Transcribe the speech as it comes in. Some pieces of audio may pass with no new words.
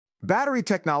Battery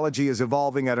technology is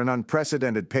evolving at an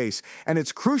unprecedented pace, and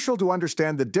it's crucial to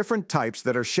understand the different types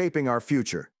that are shaping our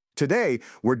future. Today,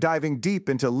 we're diving deep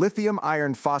into lithium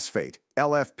iron phosphate,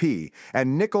 LFP,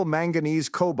 and nickel manganese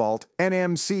cobalt,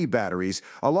 NMC batteries,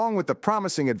 along with the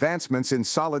promising advancements in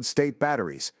solid-state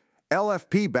batteries.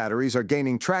 LFP batteries are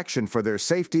gaining traction for their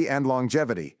safety and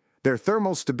longevity. Their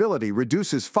thermal stability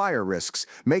reduces fire risks,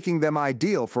 making them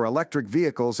ideal for electric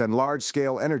vehicles and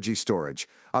large-scale energy storage.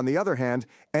 On the other hand,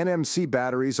 NMC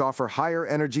batteries offer higher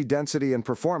energy density and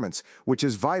performance, which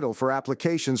is vital for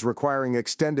applications requiring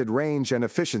extended range and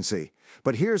efficiency.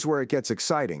 But here's where it gets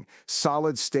exciting: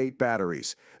 solid-state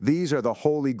batteries. These are the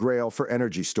holy grail for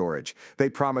energy storage. They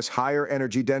promise higher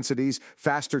energy densities,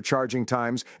 faster charging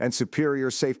times, and superior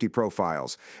safety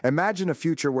profiles. Imagine a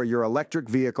future where your electric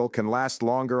vehicle can last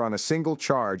longer on a single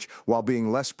charge while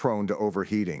being less prone to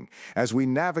overheating. As we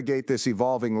navigate this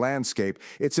evolving landscape,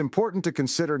 it's important to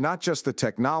consider not just the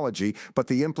technology, but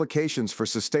the implications for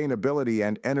sustainability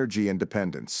and energy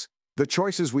independence. The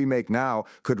choices we make now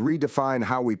could redefine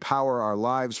how we power our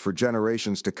lives for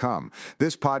generations to come.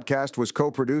 This podcast was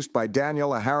co-produced by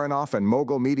Daniel Aharonoff and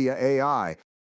Mogul Media AI.